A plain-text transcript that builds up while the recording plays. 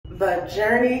The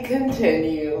journey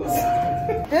continues.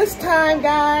 This time,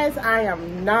 guys, I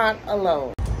am not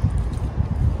alone.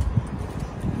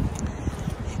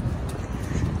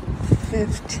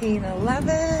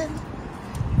 15:11.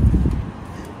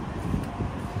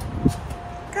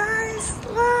 Guys,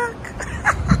 look.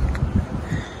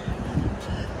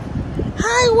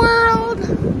 Hi, world.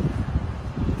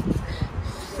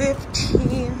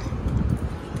 15:11.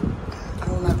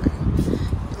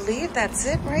 I believe that's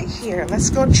it right here. Let's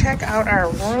go check out our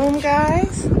room,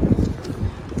 guys.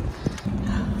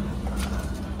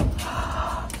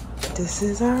 This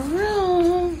is our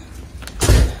room.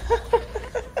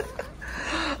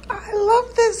 I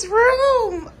love this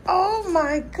room. Oh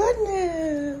my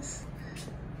goodness.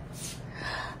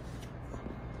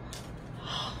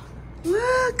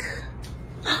 Look.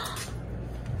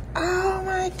 Oh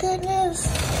my goodness.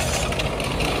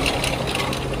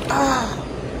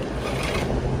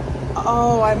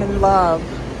 Oh, I'm in love.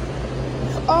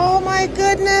 Oh my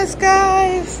goodness,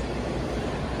 guys.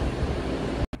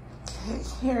 Okay,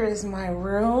 here is my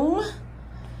room.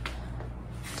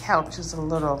 Couch is a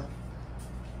little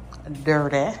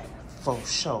dirty for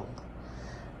sure.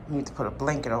 Need to put a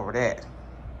blanket over that.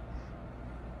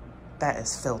 That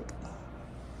is filthy.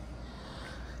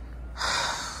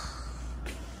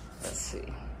 Let's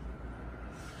see.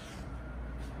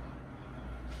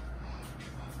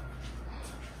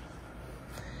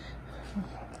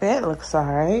 Bed looks all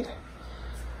right.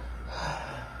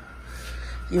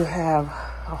 You have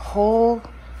a whole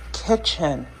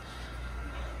kitchen.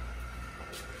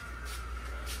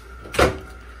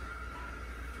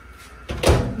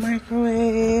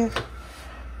 Microwave,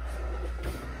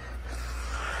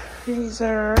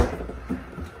 freezer,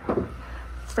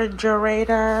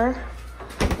 refrigerator.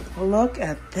 Look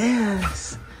at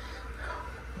this.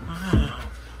 Wow.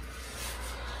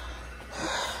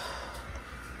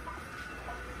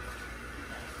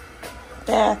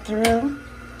 Bathroom.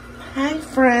 Hi,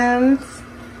 friends.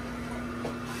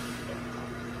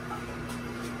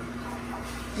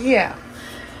 Yeah.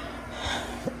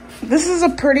 This is a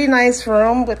pretty nice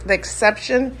room with the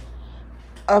exception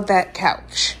of that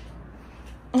couch.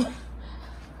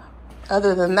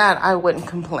 Other than that, I wouldn't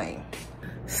complain.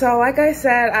 So like I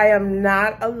said, I am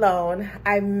not alone.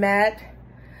 I've met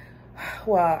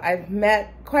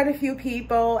quite a few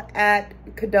people at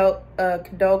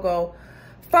Cadogo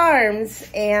Farms,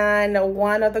 and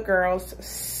one of the girls,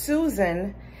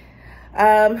 Susan,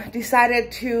 decided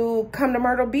to come to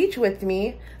Myrtle Beach with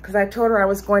me because I told her I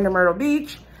was going to Myrtle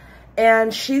Beach.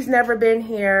 And she's never been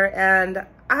here, and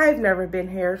I've never been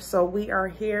here, so we are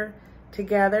here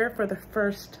together for the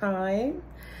first time.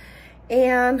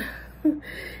 And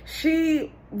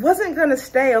she wasn't gonna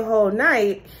stay a whole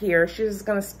night here. She was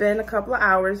gonna spend a couple of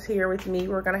hours here with me.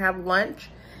 We're gonna have lunch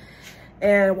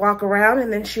and walk around,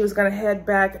 and then she was gonna head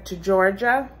back to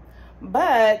Georgia.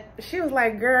 But she was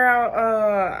like, girl,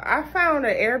 I found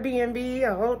an Airbnb,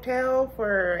 a hotel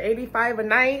for $85 a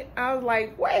night. I was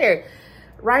like, where?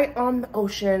 Right on the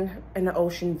ocean and the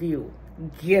ocean view.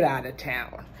 Get out of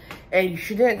town. And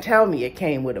she didn't tell me it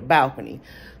came with a balcony.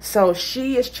 So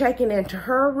she is checking into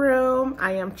her room.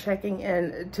 I am checking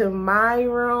into my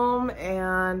room.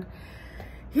 And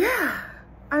yeah,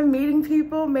 I'm meeting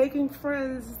people, making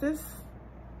friends. This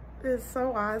is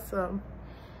so awesome.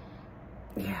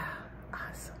 Yeah,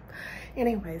 awesome.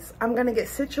 Anyways, I'm gonna get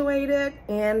situated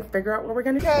and figure out what we're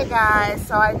gonna do. Hey guys,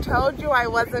 so I told you I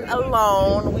wasn't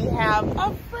alone. We have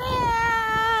a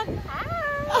friend.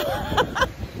 Hi.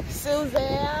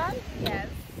 Suzanne. Yes.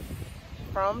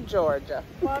 From Georgia.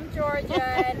 From Georgia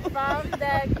and from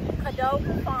the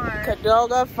Cadoga Farms.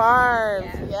 Cadoga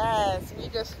Farms. Yes. Yes. We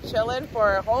just chilling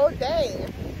for a whole day.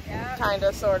 Yep. Kind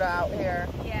of, sort of out here.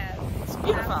 Yes. It's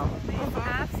beautiful.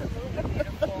 Absolutely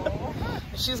beautiful.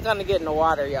 She's gonna get in the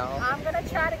water, y'all. I'm gonna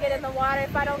try to get in the water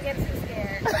if I don't get too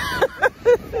scared.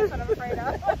 That's what I'm afraid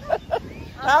of.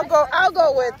 I'll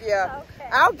go with you. Okay.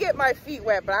 I'll get my feet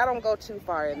wet, but I don't go too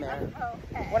far in there.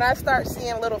 Okay. When I start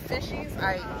seeing little fishies,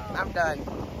 I'm done.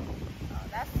 Oh,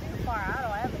 that's too far. I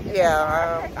don't ever get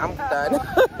Yeah, I'm done. No,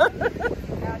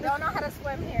 I don't know how to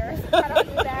swim here. So I don't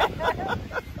do that.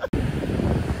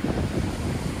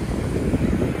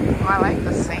 Oh, I like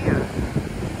the sand.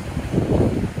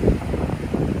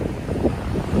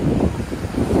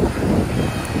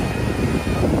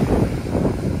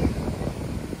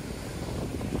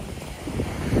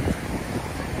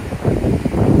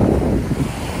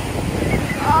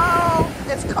 Oh,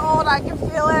 it's cold. I can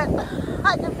feel it.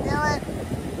 I can feel it.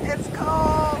 It's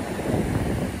cold.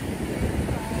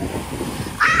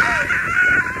 Ah!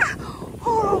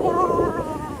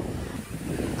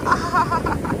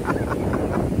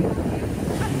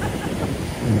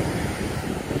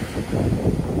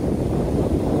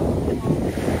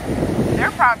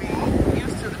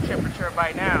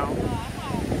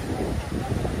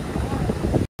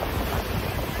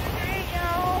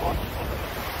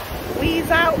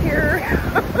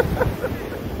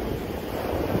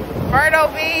 Myrtle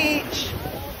Beach.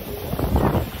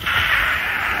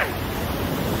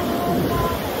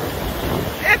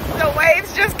 The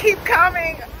waves just keep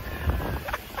coming. They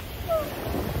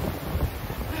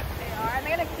are. And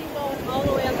they're going to keep going all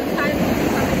the way up the tide.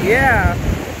 Yeah.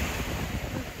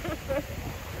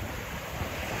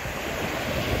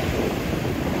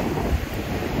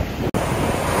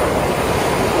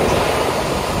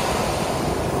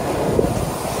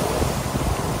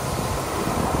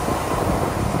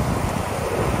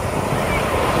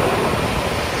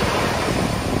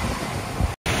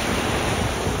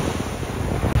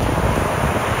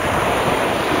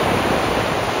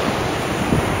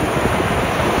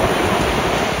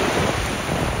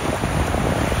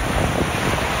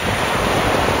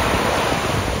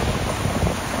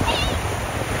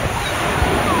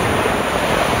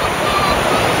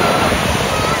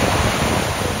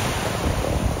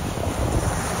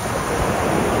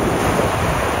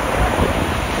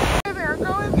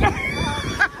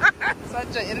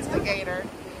 Instigator.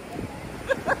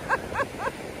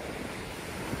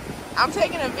 I'm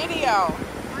taking a video.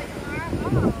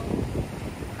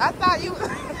 I thought you.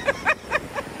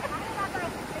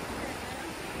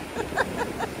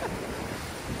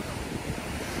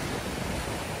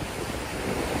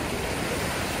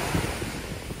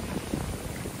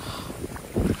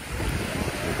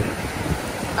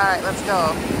 All right, let's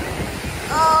go.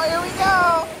 Oh, here we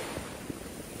go.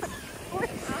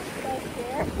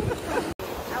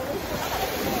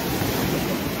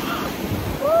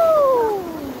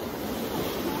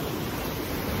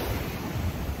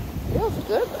 Feels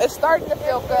good. It's starting to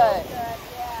feel good.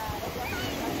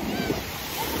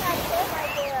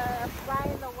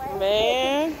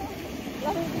 Man.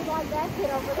 Let me be like that kid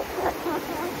over there.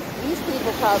 These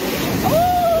people probably.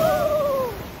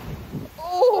 Oh!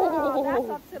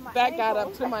 That got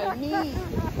up to my knee.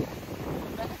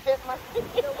 That hit my knee.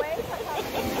 The waves are coming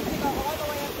in. They go all the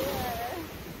way up there.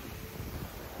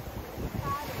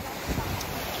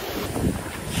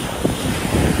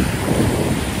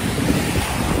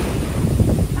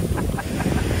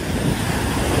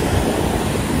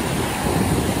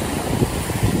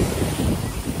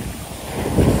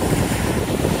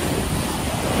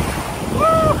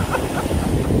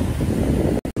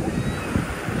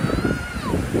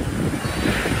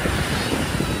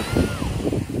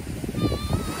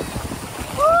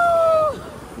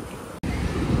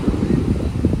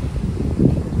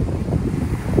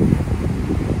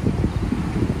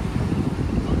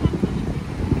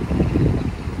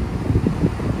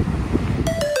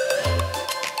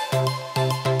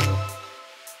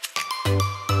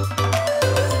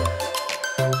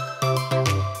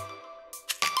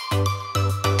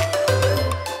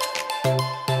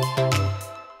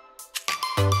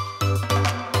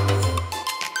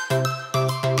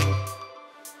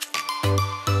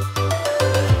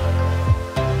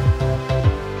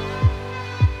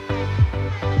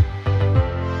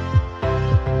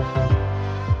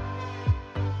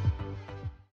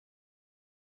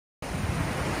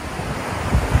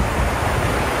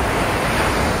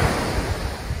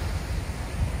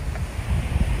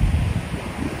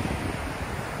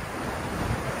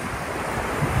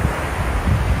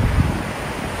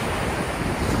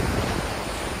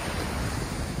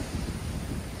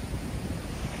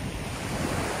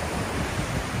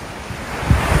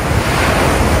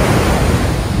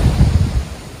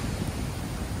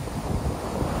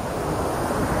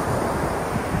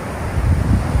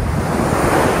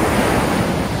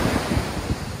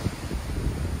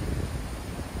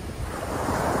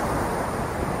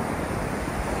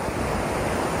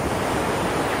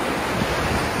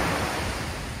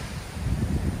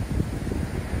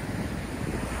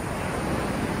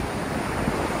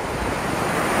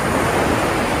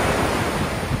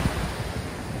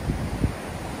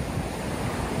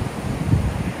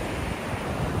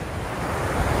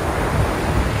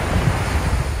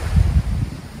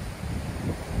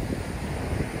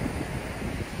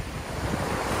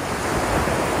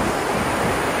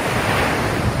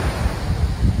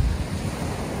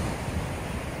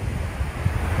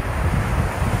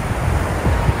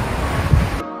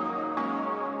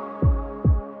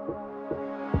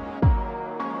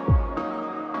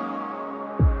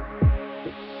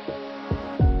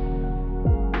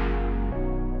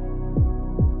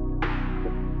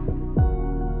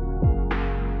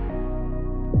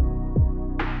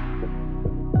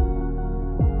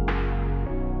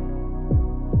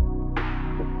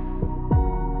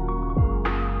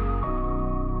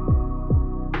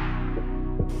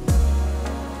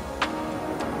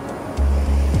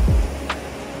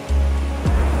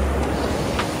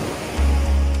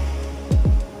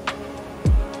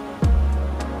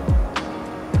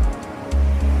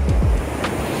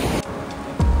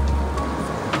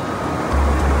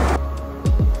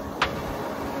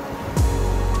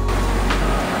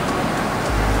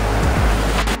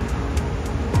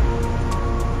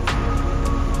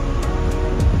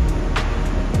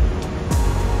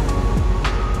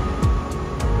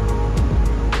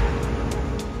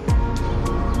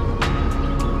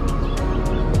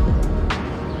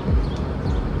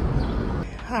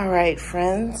 right,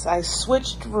 friends, I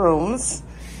switched rooms,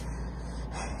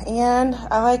 and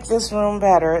I like this room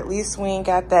better. At least we ain't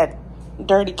got that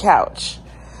dirty couch.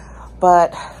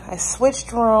 But I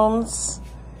switched rooms,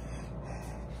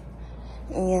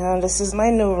 and this is my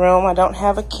new room. I don't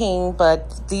have a king,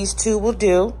 but these two will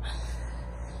do.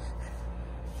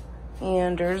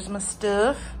 And there's my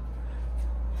stuff.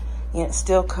 And it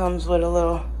still comes with a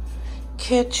little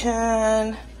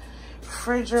kitchen,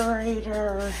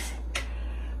 refrigerator,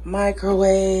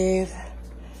 microwave,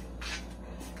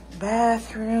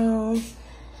 bathroom.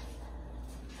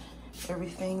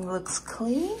 Everything looks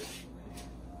clean.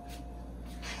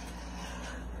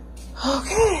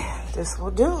 Okay, this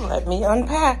will do. Let me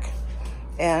unpack.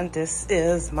 And this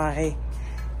is my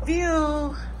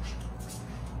view.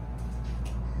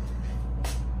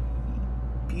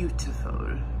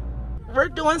 Beautiful. We're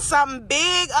doing something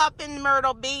big up in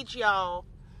Myrtle Beach, y'all.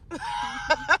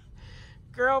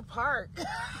 Girl Park.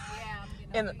 Yeah,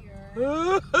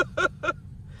 I'm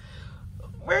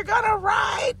We're gonna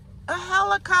ride a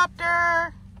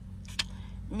helicopter.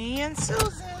 Me and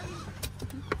Susan.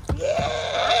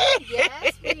 Yeah.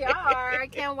 Yes, we are. I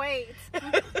can't wait.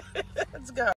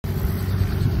 Let's go.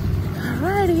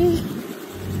 Alrighty.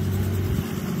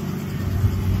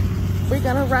 We're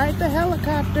gonna ride the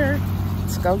helicopter.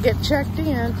 Let's go get checked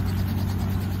in.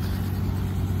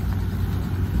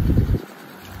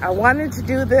 I wanted to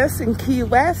do this in Key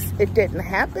West. It didn't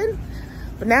happen.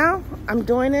 But now I'm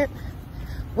doing it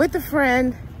with a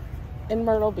friend in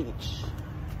Myrtle Beach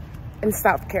in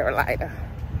South Carolina.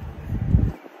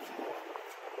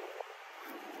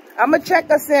 I'm gonna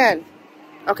check us in.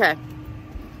 Okay.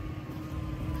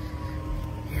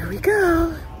 Here we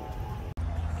go.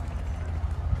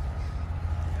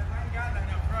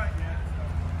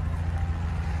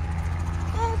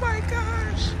 Oh my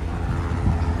gosh.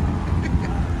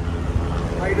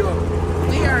 How you doing?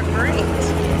 We are great.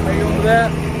 Hang on to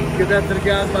that. Give that to the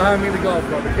guys behind me in the golf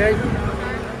cart, okay?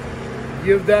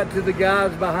 Give that to the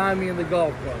guys behind me in the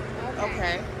golf cart.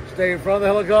 Okay. Stay in front of the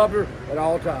helicopter at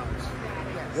all times.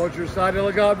 Once you're inside the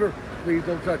helicopter, please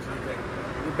don't touch anything.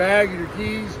 Your bag and your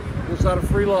keys, you'll sign a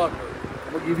free locker.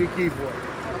 I'm gonna give you a key for it.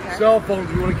 Okay. Cell phones,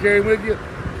 if you want to carry with you,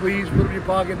 please put them in your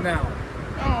pocket now.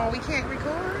 Oh, we can't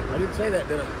record? I didn't say that,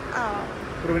 did I?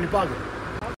 Oh. Put them in your pocket.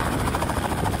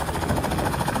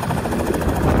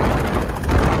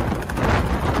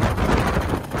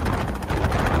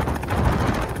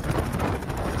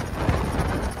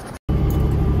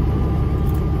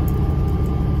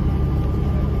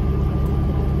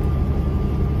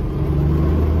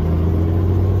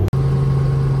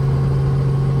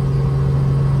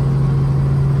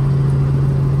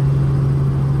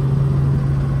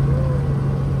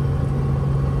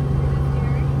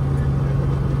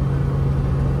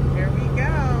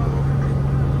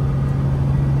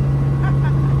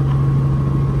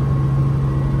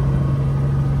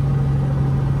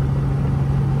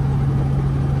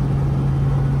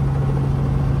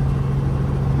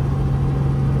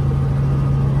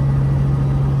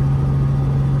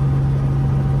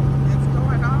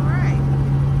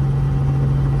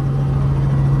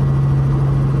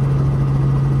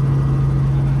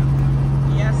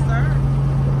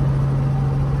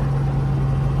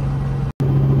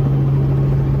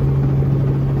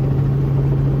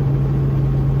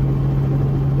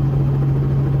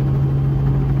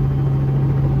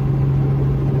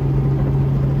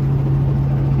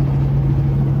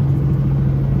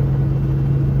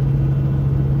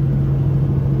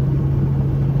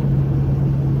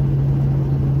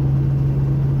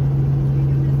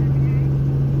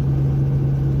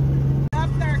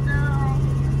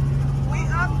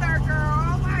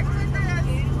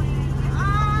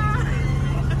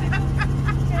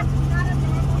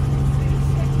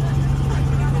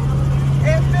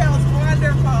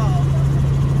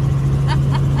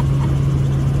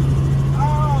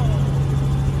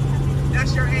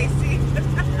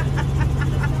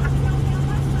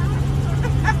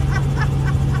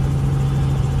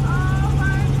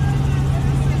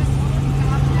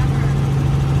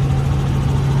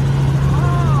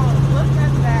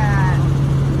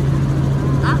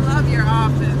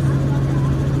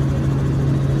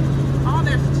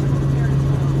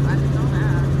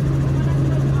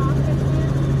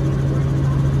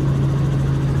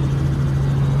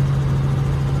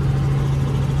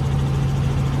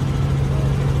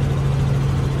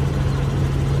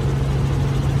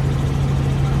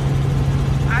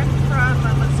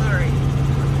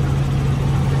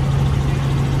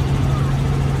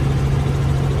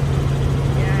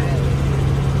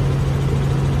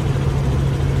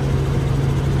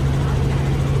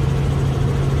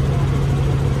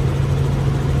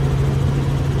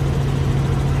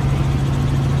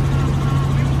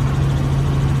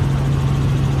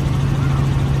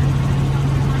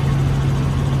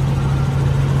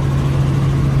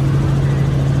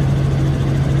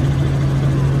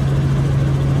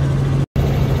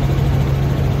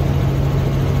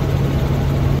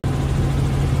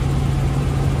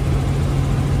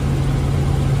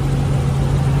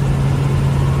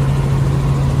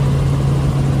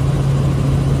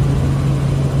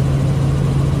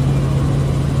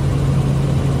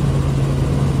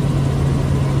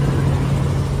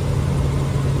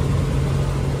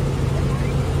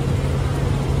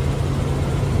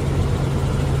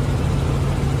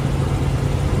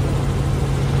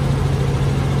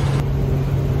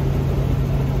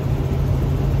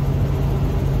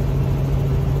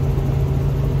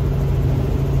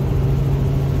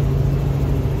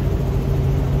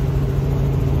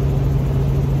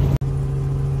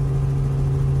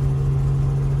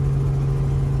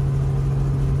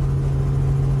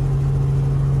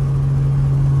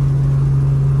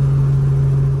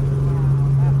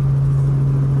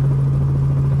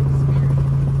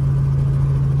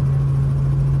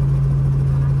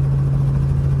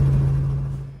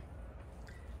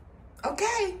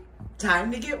 Okay,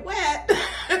 time to get wet.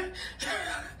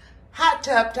 Hot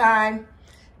tub time,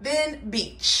 then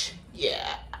beach.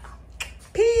 Yeah.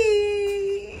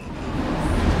 Pee.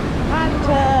 Hot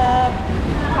tub,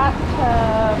 hot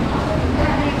tub.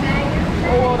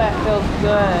 Oh, that feels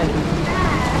good.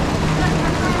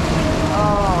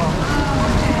 Oh.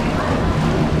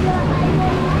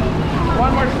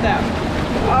 One more step.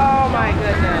 Oh my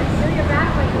goodness.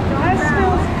 This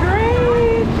feels great.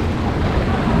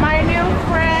 My new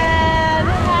friend.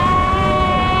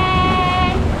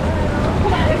 Hey.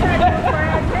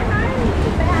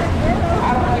 I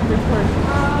don't like this person.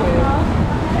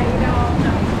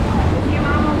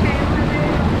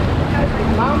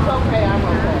 Mom's okay, I'm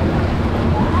okay.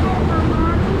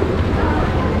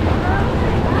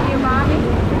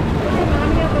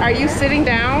 Are you sitting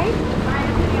down?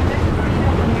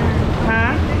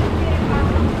 Huh?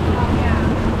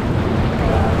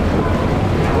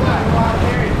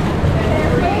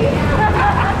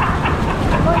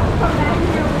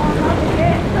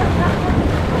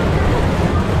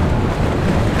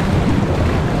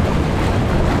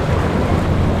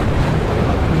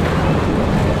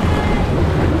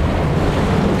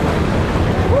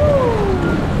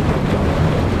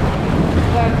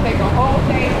 Take a whole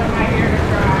day for my hair to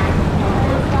dry.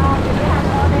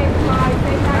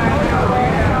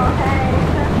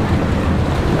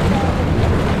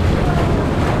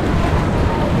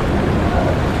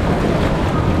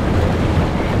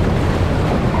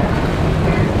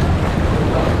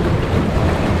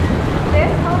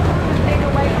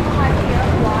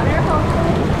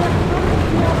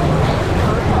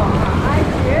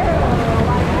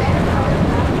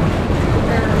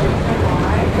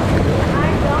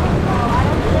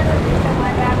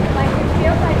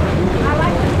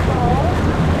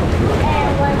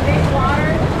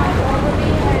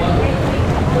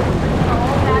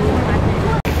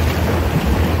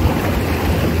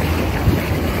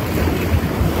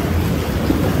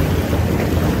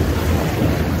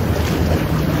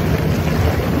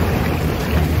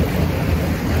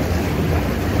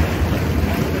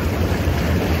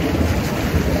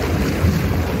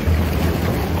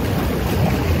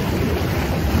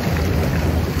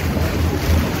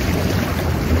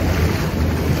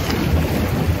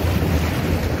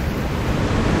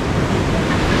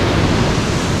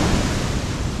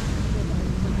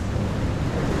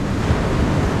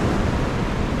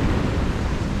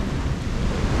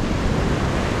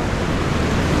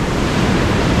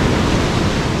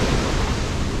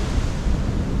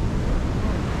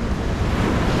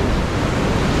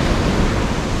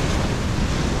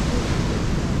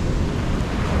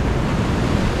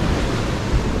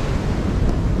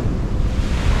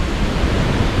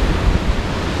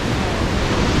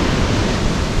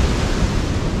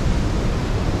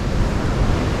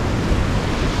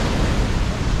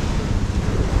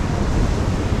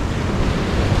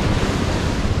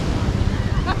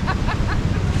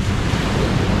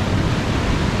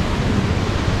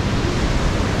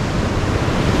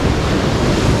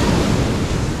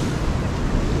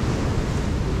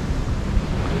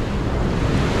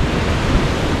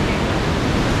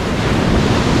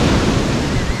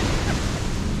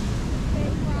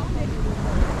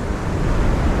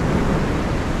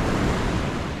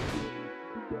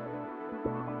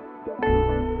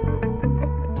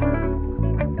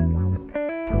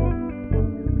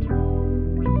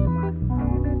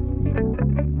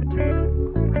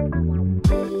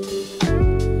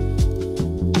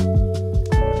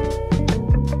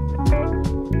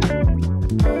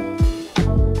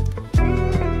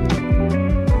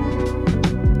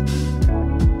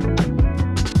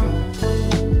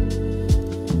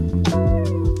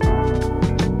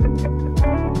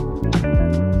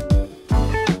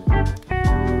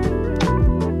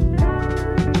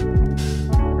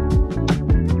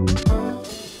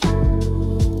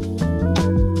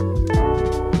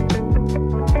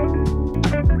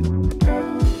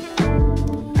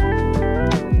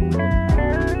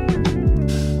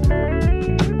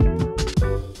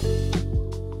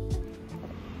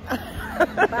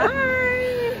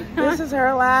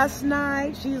 last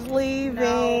night. She's leaving.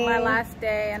 No, my last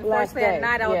day. Unfortunately, at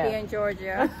night I'll be in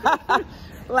Georgia.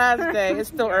 Last day. It's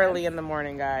still early in the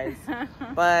morning, guys.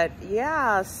 But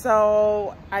yeah,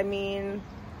 so I mean,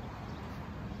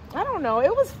 I don't know. It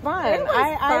was fun.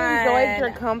 I enjoyed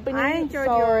your company. I enjoyed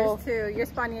yours too. Your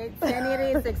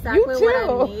spontaneity is exactly what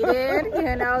I needed.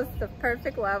 You know, it's the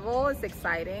perfect level. It's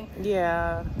exciting.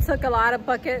 Yeah. Took a lot of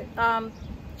bucket.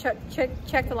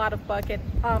 Checked a lot of bucket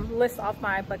lists off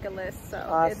my bucket list. So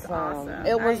awesome. it's awesome.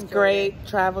 It was great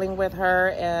traveling with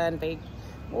her, and they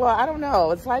Well, I don't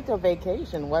know. It's like a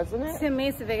vacation, wasn't it? To me,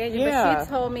 it's a vacation, Yeah. but she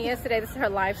told me yesterday this is her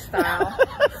lifestyle.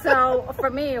 So for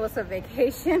me, it was a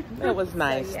vacation. It was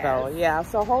nice, So, yes. though. Yeah,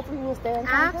 so hopefully we'll stay in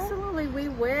contact. Absolutely, we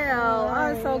will.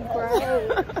 Oh, it's so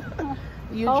great.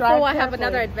 You Hopefully drive we'll have carefully.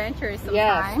 another adventure sometime.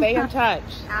 Yeah, stay in touch.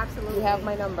 Absolutely. You have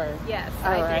my number. Yes,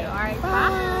 All I right. do. All right,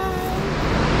 Bye. bye.